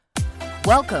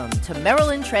Welcome to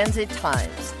Maryland Transit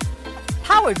Times,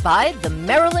 powered by the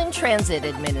Maryland Transit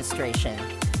Administration.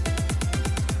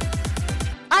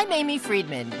 I'm Amy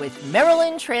Freedman with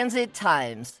Maryland Transit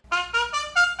Times.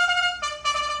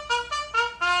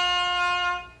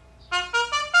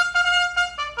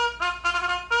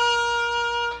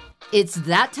 It's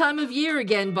that time of year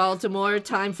again, Baltimore.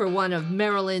 Time for one of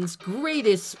Maryland's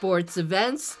greatest sports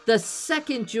events, the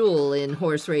second jewel in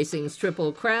horse racing's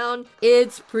Triple Crown.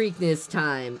 It's Preakness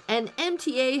time, and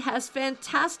MTA has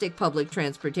fantastic public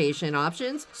transportation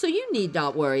options, so you need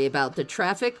not worry about the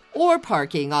traffic or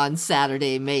parking on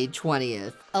Saturday, May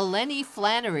 20th. Eleni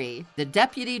Flannery, the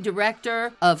Deputy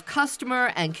Director of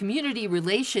Customer and Community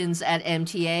Relations at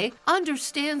MTA,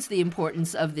 understands the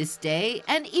importance of this day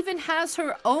and even has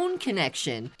her own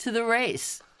connection to the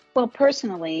race. Well,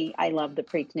 personally, I love the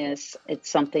Preakness. It's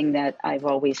something that I've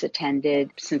always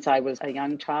attended since I was a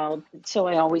young child, so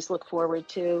I always look forward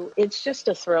to. It's just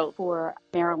a thrill for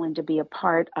Maryland to be a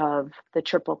part of the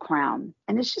Triple Crown,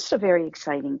 and it's just a very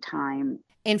exciting time.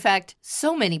 In fact,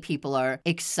 so many people are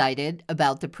excited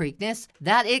about the Preakness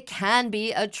that it can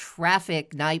be a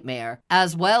traffic nightmare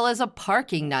as well as a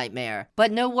parking nightmare.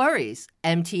 But no worries,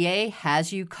 MTA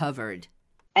has you covered.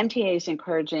 MTA is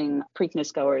encouraging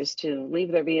Preakness goers to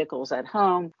leave their vehicles at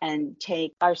home and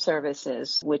take our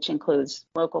services, which includes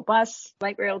local bus,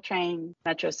 light rail train,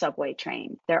 metro subway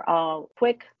train. They're all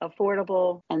quick,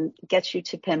 affordable, and gets you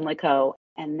to Pimlico.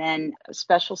 And then a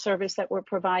special service that we're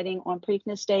providing on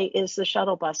Preakness Day is the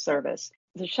shuttle bus service.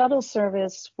 The shuttle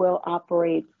service will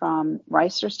operate from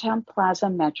Reisterstown Plaza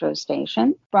Metro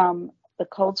Station, from the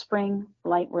Cold Spring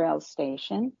Light Rail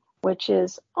Station, which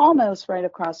is almost right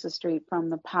across the street from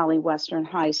the Poly Western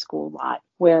High School lot,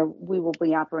 where we will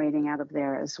be operating out of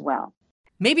there as well.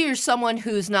 Maybe you're someone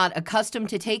who's not accustomed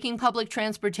to taking public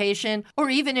transportation, or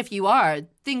even if you are,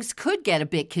 things could get a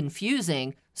bit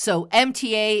confusing. So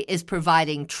MTA is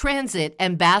providing transit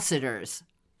ambassadors.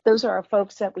 Those are our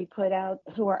folks that we put out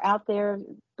who are out there,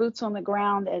 boots on the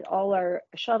ground at all our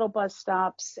shuttle bus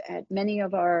stops, at many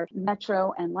of our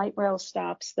metro and light rail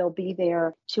stops. They'll be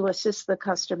there to assist the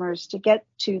customers to get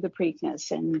to the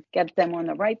Preakness and get them on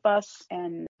the right bus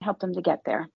and help them to get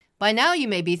there. By now you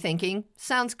may be thinking,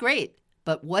 sounds great,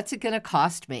 but what's it going to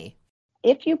cost me?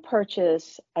 If you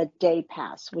purchase a day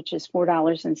pass, which is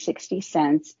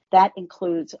 $4.60, that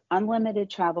includes unlimited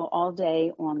travel all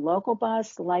day on local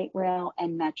bus, light rail,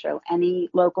 and metro, any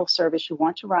local service you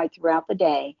want to ride throughout the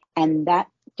day. And that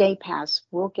day pass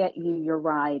will get you your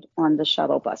ride on the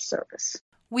shuttle bus service.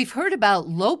 We've heard about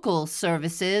local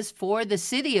services for the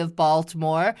city of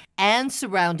Baltimore and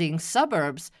surrounding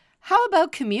suburbs. How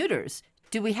about commuters?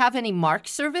 Do we have any MARC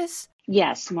service?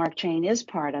 Yes, MARC train is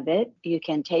part of it. You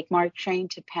can take MARC train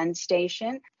to Penn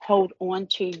Station, hold on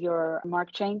to your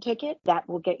MARC train ticket. That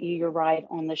will get you your ride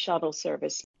on the shuttle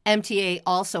service. MTA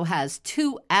also has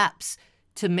 2 apps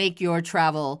to make your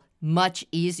travel much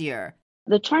easier.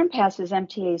 The Charm Pass is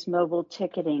MTA's mobile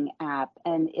ticketing app,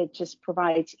 and it just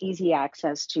provides easy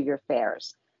access to your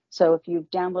fares. So if you've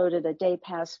downloaded a day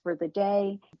pass for the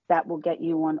day, that will get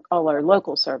you on all our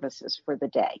local services for the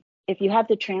day. If you have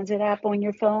the transit app on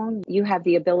your phone, you have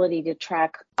the ability to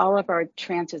track all of our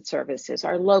transit services,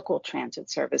 our local transit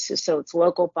services. So it's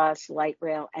local bus, light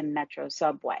rail, and metro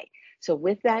subway. So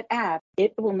with that app,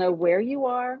 it will know where you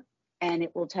are, and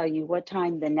it will tell you what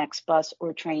time the next bus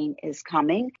or train is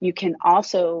coming. You can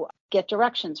also get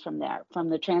directions from there. From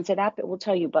the transit app, it will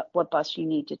tell you what bus you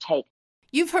need to take.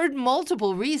 You've heard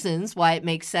multiple reasons why it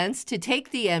makes sense to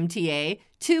take the MTA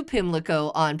to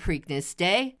Pimlico on Preakness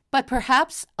Day, but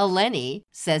perhaps Eleni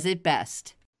says it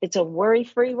best. It's a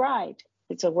worry-free ride.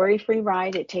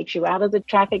 It takes you out of the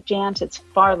traffic jams. It's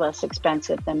far less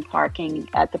expensive than parking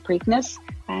at the Preakness,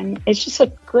 and it's just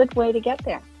a good way to get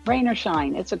there. Rain or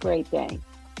shine, it's a great day.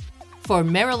 For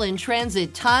Maryland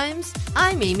Transit Times,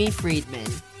 I'm Amy Freedman.